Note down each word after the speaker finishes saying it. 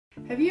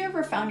Have you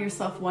ever found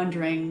yourself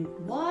wondering,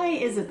 why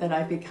is it that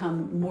I've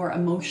become more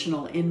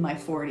emotional in my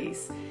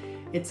 40s?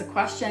 It's a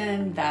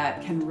question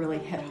that can really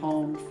hit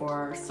home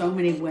for so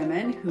many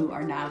women who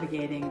are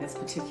navigating this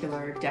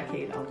particular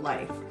decade of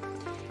life.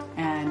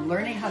 And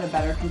learning how to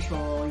better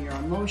control your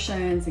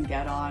emotions and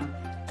get on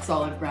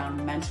solid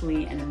ground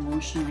mentally and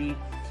emotionally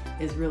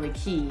is really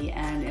key.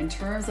 And in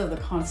terms of the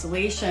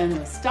constellation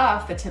of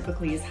stuff that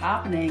typically is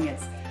happening,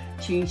 it's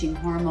changing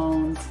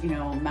hormones,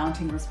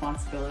 mounting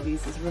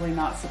responsibilities. Is really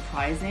not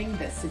surprising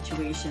that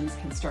situations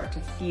can start to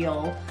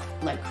feel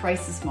like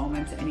crisis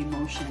moments and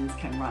emotions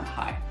can run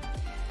high.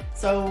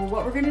 So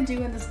what we're going to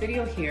do in this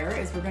video here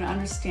is we're going to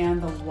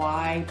understand the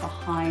why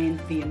behind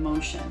the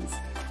emotions.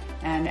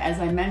 And as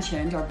I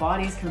mentioned, our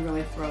bodies can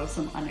really throw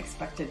some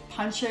unexpected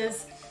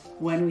punches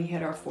when we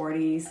hit our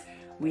 40s.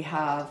 We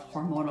have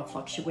hormonal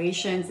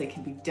fluctuations. They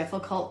can be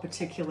difficult,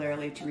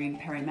 particularly during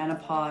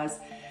perimenopause.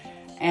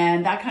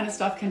 And that kind of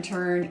stuff can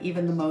turn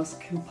even the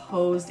most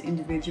composed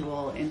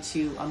individual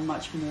into a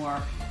much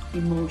more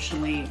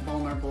emotionally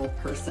vulnerable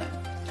person.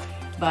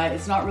 But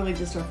it's not really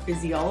just our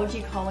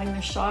physiology calling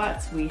the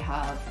shots. We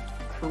have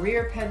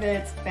career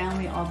pivots,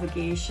 family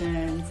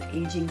obligations,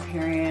 aging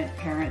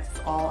parents,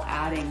 all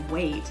adding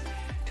weight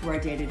to our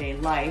day-to-day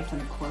life. And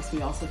of course,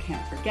 we also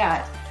can't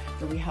forget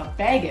that we have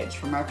baggage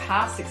from our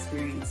past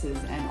experiences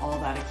and all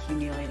that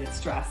accumulated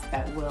stress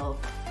that will,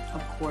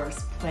 of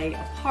course, play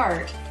a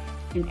part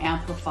in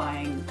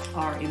amplifying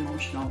our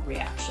emotional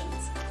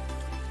reactions.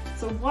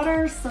 So what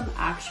are some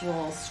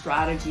actual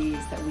strategies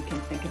that we can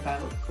think about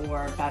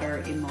for better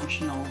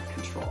emotional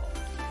control?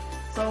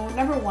 So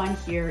number one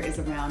here is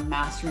around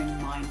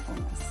mastering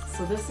mindfulness.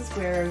 So this is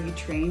where you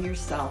train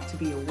yourself to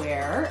be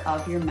aware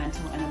of your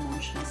mental and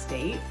emotional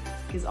state,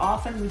 because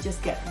often we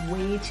just get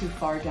way too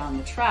far down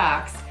the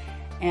tracks,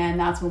 and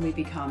that's when we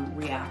become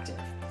reactive.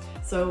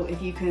 So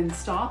if you can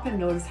stop and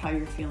notice how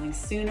you're feeling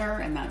sooner,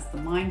 and that's the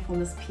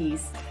mindfulness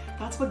piece,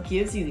 that's what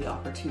gives you the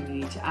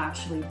opportunity to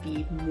actually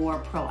be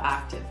more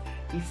proactive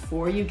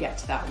before you get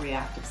to that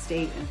reactive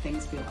state and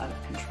things feel out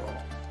of control.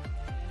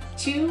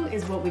 Two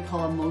is what we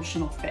call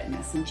emotional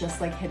fitness. And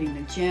just like hitting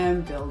the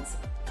gym builds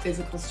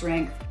physical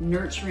strength,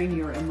 nurturing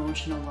your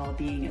emotional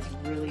well-being is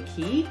really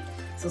key.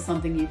 So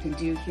something you can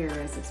do here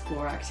is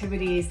explore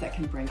activities that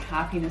can bring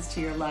happiness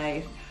to your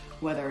life,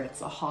 whether it's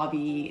a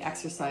hobby,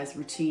 exercise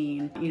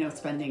routine,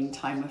 spending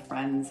time with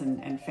friends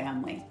and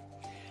family.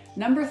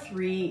 Number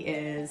three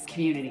is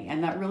community,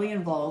 and that really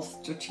involves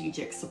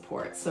strategic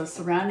support. So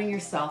surrounding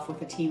yourself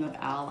with a team of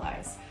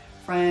allies,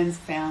 friends,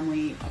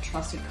 family, a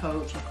trusted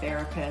coach, a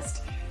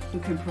therapist who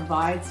can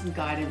provide some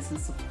guidance and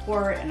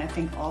support, and I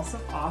think also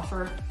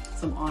offer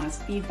some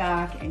honest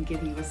feedback and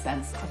give you a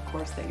sense, of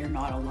course, that you're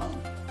not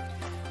alone.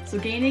 So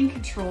gaining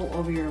control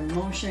over your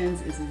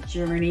emotions is a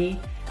journey,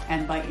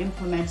 and by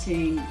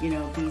implementing,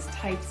 these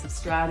types of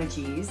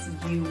strategies,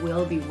 you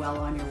will be well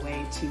on your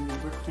way to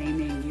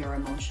reclaiming your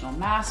emotional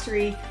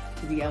mastery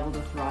to be able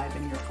to thrive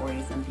in your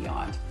 40s and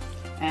beyond.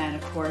 And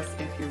of course,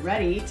 if you're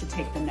ready to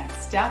take the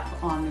next step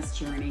on this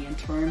journey in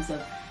terms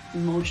of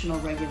emotional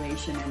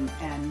regulation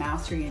and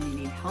mastery, and you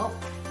need help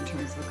in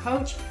terms of a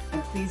coach,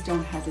 then please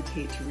don't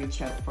hesitate to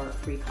reach out for a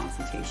free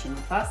consultation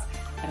with us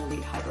at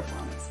Elite High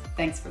Performance.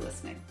 Thanks for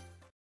listening.